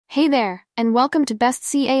Hey there, and welcome to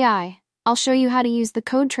Best AI. I'll show you how to use the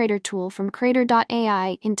Code Trader tool from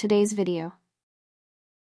Krater.ai in today's video.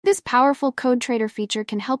 This powerful Code Trader feature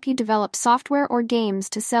can help you develop software or games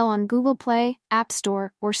to sell on Google Play, App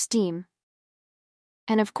Store, or Steam.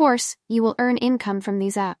 And of course, you will earn income from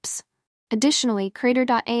these apps. Additionally,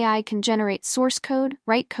 Krater.ai can generate source code,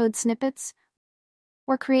 write code snippets,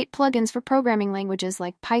 or create plugins for programming languages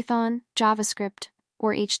like Python, JavaScript,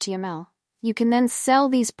 or HTML. You can then sell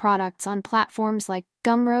these products on platforms like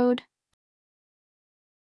Gumroad,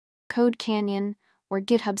 Code Canyon, or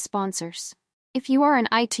GitHub sponsors. If you are an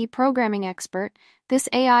IT programming expert, this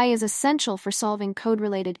AI is essential for solving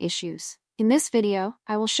code-related issues. In this video,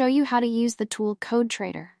 I will show you how to use the tool Code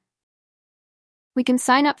Trader. We can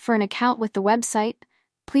sign up for an account with the website.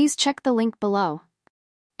 Please check the link below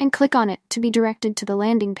and click on it to be directed to the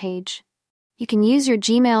landing page. You can use your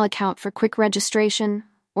Gmail account for quick registration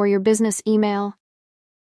or your business email.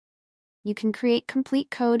 You can create complete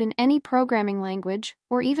code in any programming language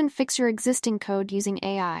or even fix your existing code using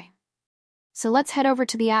AI. So let's head over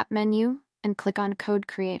to the app menu and click on Code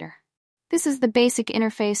Creator. This is the basic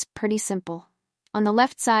interface, pretty simple. On the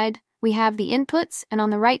left side, we have the inputs, and on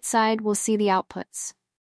the right side, we'll see the outputs.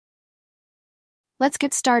 Let's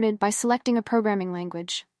get started by selecting a programming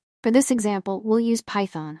language. For this example, we'll use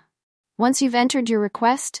Python. Once you've entered your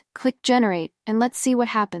request, click Generate, and let's see what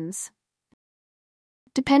happens.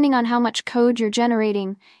 Depending on how much code you're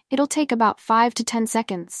generating, it'll take about 5 to 10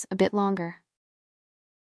 seconds, a bit longer.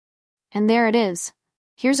 And there it is.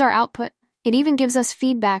 Here's our output. It even gives us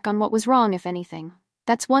feedback on what was wrong, if anything.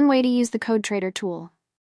 That's one way to use the Code Trader tool.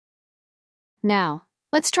 Now,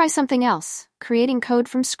 let's try something else, creating code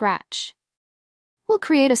from scratch. We'll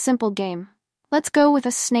create a simple game. Let's go with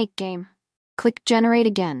a snake game. Click Generate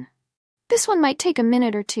again. This one might take a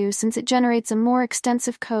minute or two since it generates a more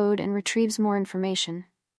extensive code and retrieves more information.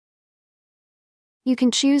 You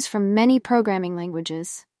can choose from many programming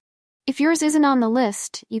languages. If yours isn't on the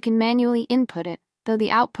list, you can manually input it, though the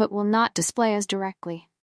output will not display as directly.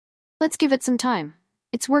 Let's give it some time.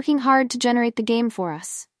 It's working hard to generate the game for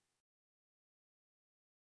us.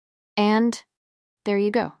 And there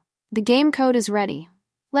you go. The game code is ready.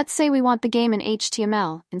 Let's say we want the game in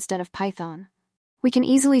HTML instead of Python. We can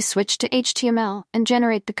easily switch to HTML and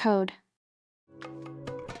generate the code.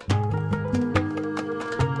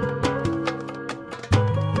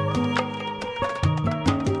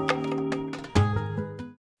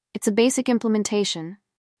 It's a basic implementation,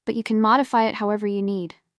 but you can modify it however you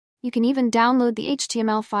need. You can even download the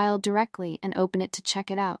HTML file directly and open it to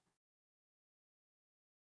check it out.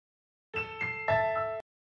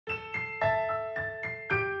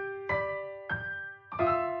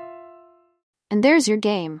 And there's your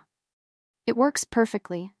game. It works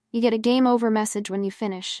perfectly. You get a game over message when you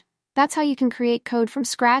finish. That's how you can create code from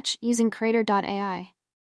scratch using Krater.ai.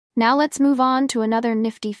 Now let's move on to another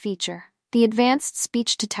nifty feature, the advanced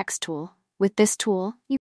speech-to-text tool. With this tool,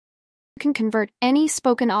 you can convert any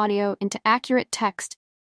spoken audio into accurate text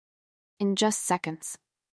in just seconds.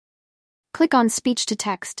 Click on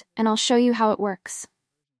speech-to-text, and I'll show you how it works.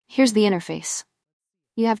 Here's the interface.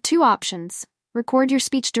 You have two options. Record your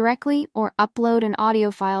speech directly or upload an audio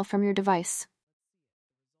file from your device.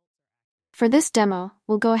 For this demo,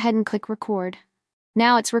 we'll go ahead and click Record.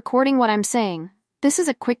 Now it's recording what I'm saying. This is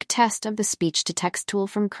a quick test of the speech-to-text tool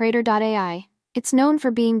from Krater.ai. It's known for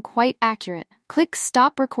being quite accurate. Click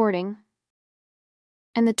Stop Recording,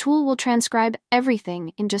 and the tool will transcribe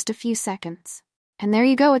everything in just a few seconds. And there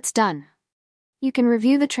you go, it's done. You can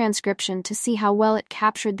review the transcription to see how well it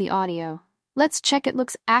captured the audio. Let's check it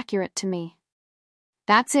looks accurate to me.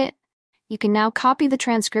 That's it. You can now copy the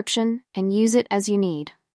transcription and use it as you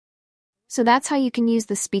need. So that's how you can use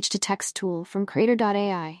the speech-to-text tool from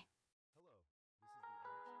Krater.ai.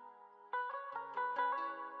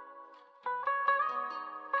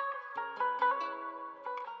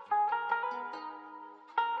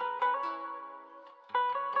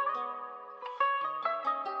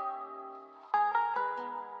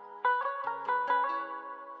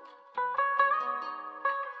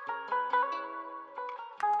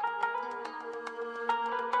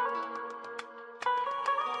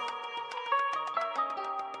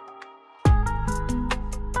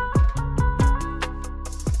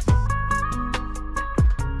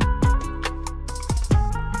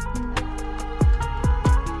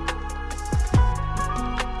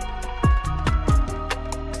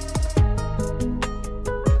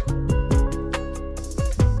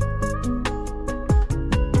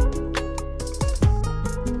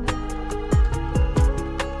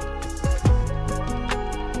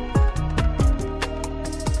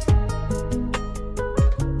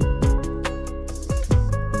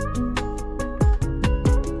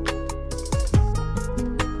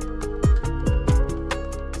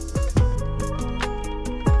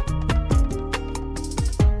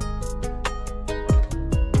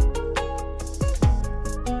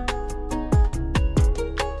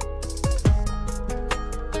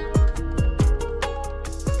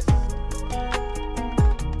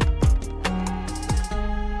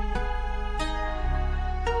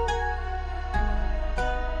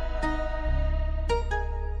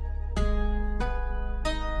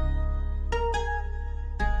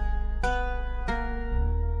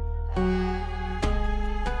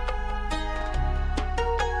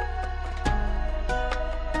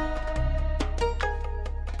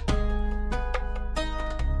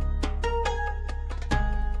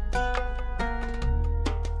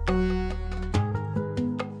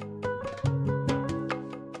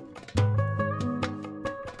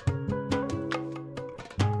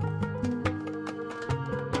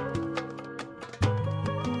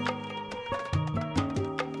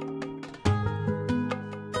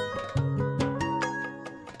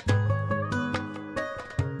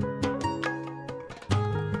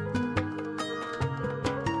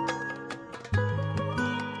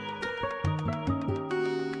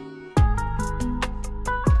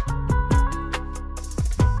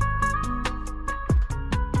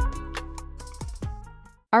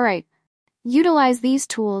 Alright, utilize these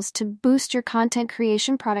tools to boost your content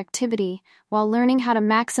creation productivity while learning how to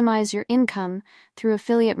maximize your income through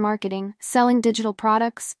affiliate marketing, selling digital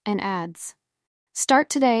products, and ads. Start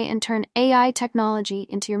today and turn AI technology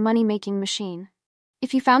into your money-making machine.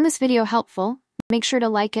 If you found this video helpful, make sure to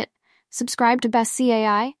like it, subscribe to Best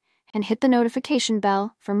CAI, and hit the notification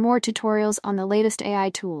bell for more tutorials on the latest AI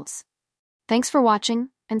tools. Thanks for watching,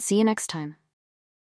 and see you next time.